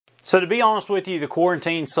So to be honest with you, the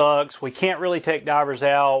quarantine sucks. We can't really take divers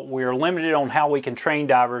out. We're limited on how we can train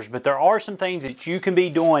divers, but there are some things that you can be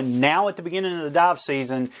doing now at the beginning of the dive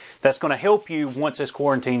season that's going to help you once this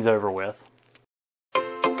quarantine's over with.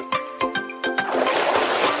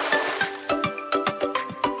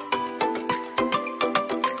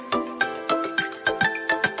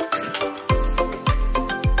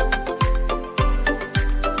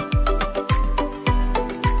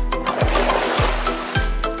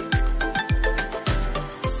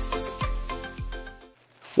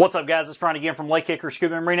 What's up, guys? It's Brian again from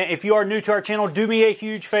LakeHickoryScuba and Marina. If you are new to our channel, do me a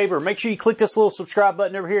huge favor. Make sure you click this little subscribe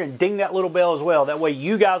button over here and ding that little bell as well. That way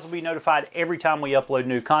you guys will be notified every time we upload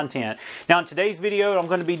new content. Now in today's video, I'm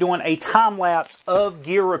going to be doing a time lapse of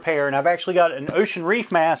gear repair, and I've actually got an Ocean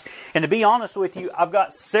Reef mask. And to be honest with you, I've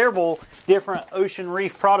got several different Ocean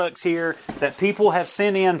Reef products here that people have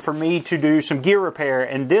sent in for me to do some gear repair.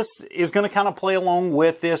 And this is going to kind of play along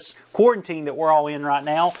with this quarantine that we're all in right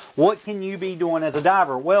now. What can you be doing as a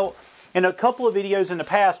diver? Well, in a couple of videos in the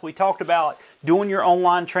past, we talked about doing your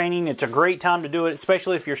online training. It's a great time to do it,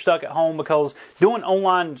 especially if you're stuck at home, because doing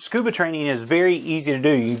online scuba training is very easy to do.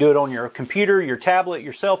 You can do it on your computer, your tablet,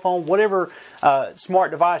 your cell phone, whatever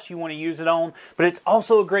smart device you want to use it on. But it's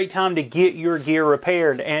also a great time to get your gear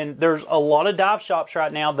repaired. And there's a lot of dive shops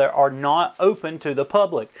right now that are not open to the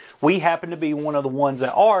public. We happen to be one of the ones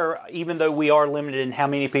that are, even though we are limited in how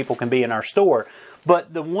many people can be in our store.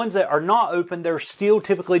 But the ones that are not open, they're still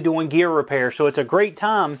typically doing gear repair. So it's a great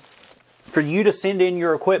time for you to send in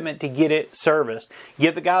your equipment to get it serviced.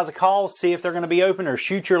 Give the guys a call, see if they're going to be open, or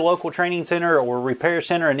shoot your local training center or repair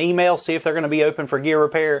center an email, see if they're going to be open for gear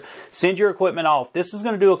repair. Send your equipment off. This is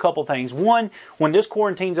going to do a couple things. One, when this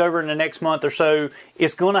quarantine's over in the next month or so,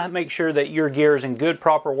 it's going to make sure that your gear is in good,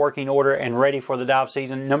 proper working order and ready for the dive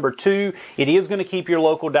season. Number two, it is going to keep your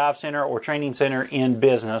local dive center or training center in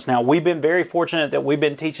business. Now, we've been very fortunate that we've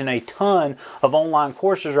been teaching a ton of online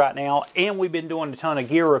courses right now, and we've been doing a ton of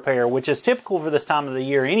gear repair, which is typical for this time of the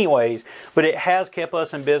year anyways, but it has kept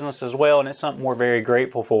us in business as well, and it's something we're very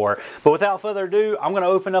grateful for. But without further ado, I'm going to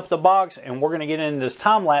open up the box and we're going to get into this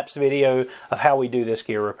time-lapse video of how we do this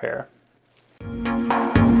gear repair.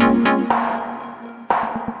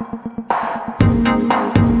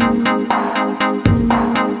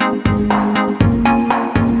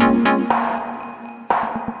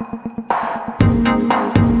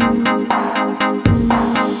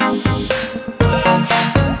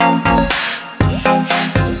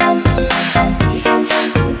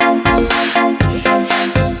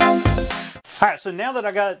 Alright, so now that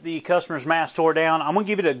I got the customer's mask tore down, I'm going to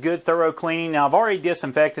give it a good thorough cleaning. Now I've already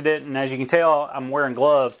disinfected it, and as you can tell, I'm wearing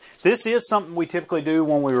gloves. This is something we typically do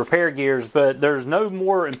when we repair gears, but there's no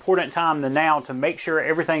more important time than now to make sure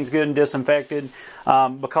everything's good and disinfected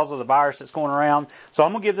because of the virus that's going around. So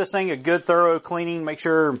I'm going to give this thing a good thorough cleaning, make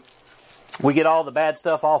sure we get all the bad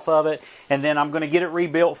stuff off of it, and then I'm going to get it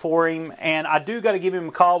rebuilt for him. And I do got to give him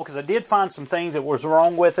a call because I did find some things that was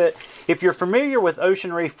wrong with it. If you're familiar with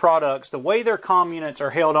Ocean Reef products, the way their comm units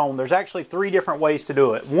are held on, there's actually 3 different ways to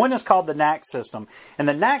do it. One is called the NAC system, and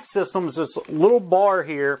the NAC system is this little bar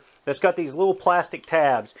here that's got these little plastic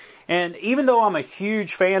tabs. And even though I'm a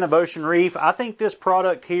huge fan of Ocean Reef, I think this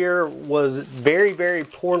product here was very, very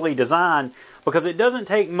poorly designed, because it doesn't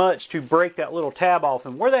take much to break that little tab off.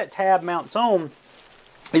 And where that tab mounts on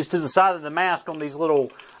is to the side of the mask on these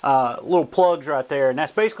little plugs right there, and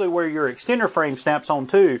that's basically where your extender frame snaps on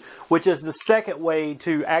to, which is the second way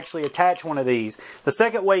to actually attach one of these. The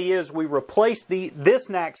second way is we replace this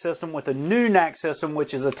NAC system with a new NAC system,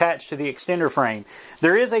 which is attached to the extender frame.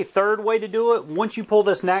 There is a third way to do it. Once you pull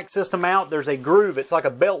this NAC system out, there's a groove. It's like a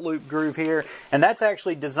belt loop groove here, and that's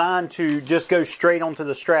actually designed to just go straight onto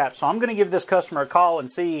the strap. So I'm going to give this customer a call and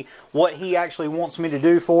see what he actually wants me to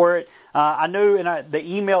do for it. I know in the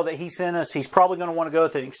email that he sent us, he's probably going to want to go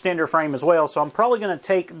with the extender frame as well. So I'm probably going to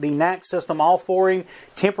take the NAC system off for him,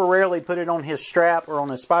 temporarily put it on his strap or on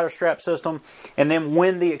his spider strap system, and then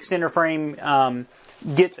when the extender frame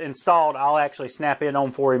gets installed, I'll actually snap it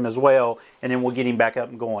on for him as well, and then we'll get him back up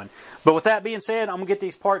and going. But with that being said, I'm going to get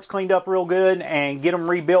these parts cleaned up real good and get them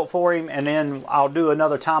rebuilt for him, and then I'll do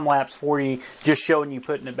another time lapse for you, just showing you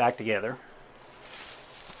putting it back together.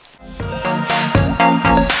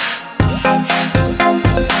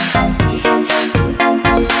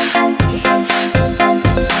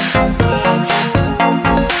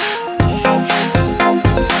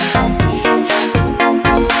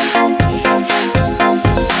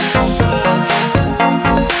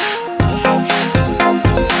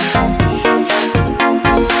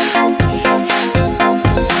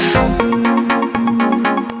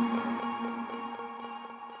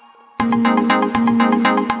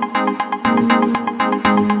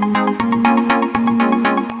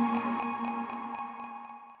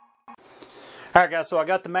 Alright guys, so I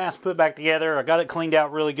got the mast put back together. I got it cleaned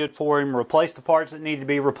out really good for him, replaced the parts that need to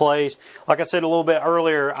be replaced. Like I said a little bit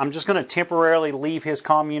earlier, I'm just going to temporarily leave his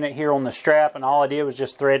comm unit here on the strap, and all I did was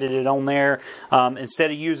just threaded it on there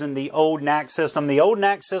instead of using the old NAC system. The old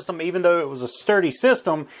NAC system, even though it was a sturdy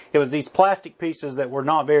system, it was these plastic pieces that were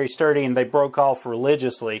not very sturdy and they broke off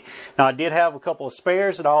religiously. Now I did have a couple of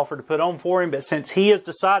spares that I offered to put on for him, but since he has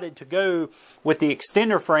decided to go with the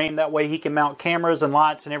extender frame, that way he can mount cameras and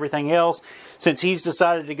lights and everything else, since he's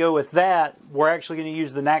decided to go with that, we're actually going to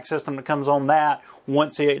use the NAC system that comes on that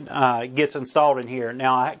once it gets installed in here.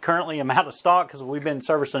 Now, I currently am out of stock because we've been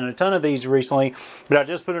servicing a ton of these recently, but I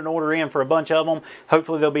just put an order in for a bunch of them.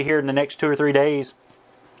 Hopefully they'll be here in the next 2 or 3 days.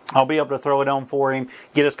 I'll be able to throw it on for him,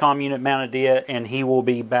 get his comm unit mounted it, and he will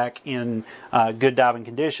be back in good diving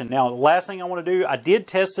condition. Now, the last thing I want to do, I did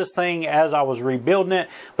test this thing as I was rebuilding it,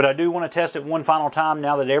 but I do want to test it one final time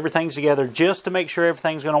now that everything's together, just to make sure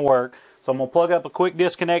everything's going to work. So I'm going to plug up a quick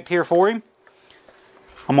disconnect here for him.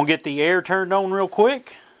 I'm going to get the air turned on real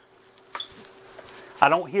quick. I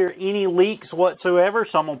don't hear any leaks whatsoever,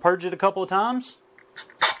 so I'm going to purge it a couple of times.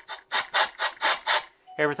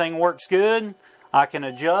 Everything works good. I can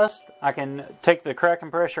adjust. I can take the crack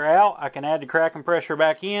compressor out. I can add the crack compressor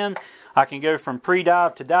back in. I can go from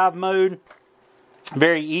pre-dive to dive mode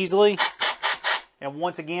very easily. And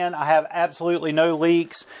once again, I have absolutely no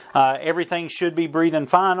leaks. Everything should be breathing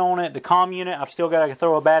fine on it. The comm unit, I've still got to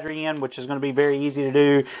throw a battery in, which is going to be very easy to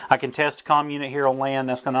do. I can test the comm unit here on land.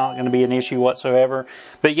 That's not going to be an issue whatsoever.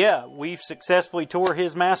 But yeah, we've successfully tore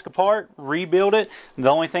his mask apart, rebuilt it.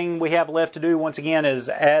 The only thing we have left to do, once again, is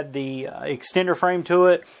add the extender frame to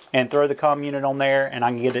it and throw the comm unit on there, and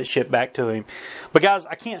I can get it shipped back to him. But guys,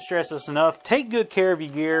 I can't stress this enough. Take good care of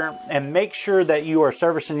your gear and make sure that you are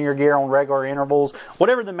servicing your gear on regular intervals.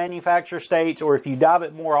 Whatever the manufacturer states, or if you dive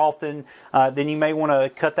it more often, then you may want to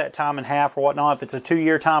cut that time in half or whatnot. If it's a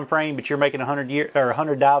 2-year time frame, but you're making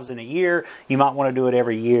 100 dives in a year, you might want to do it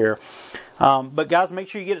every year. But guys, make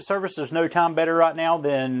sure you get it serviced. There's no time better right now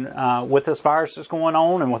than with this virus that's going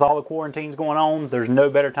on and with all the quarantines going on. There's no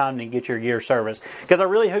better time than to get your gear serviced. Guys, I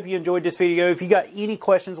really hope you enjoyed this video. If you got any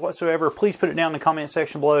questions whatsoever, please put it down in the comment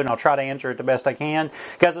section below and I'll try to answer it the best I can.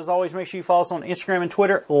 Guys, as always, make sure you follow us on Instagram and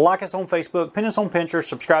Twitter, like us on Facebook, pin us on Pinterest,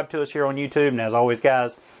 subscribe to us here on YouTube, and as always,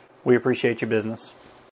 guys, we appreciate your business.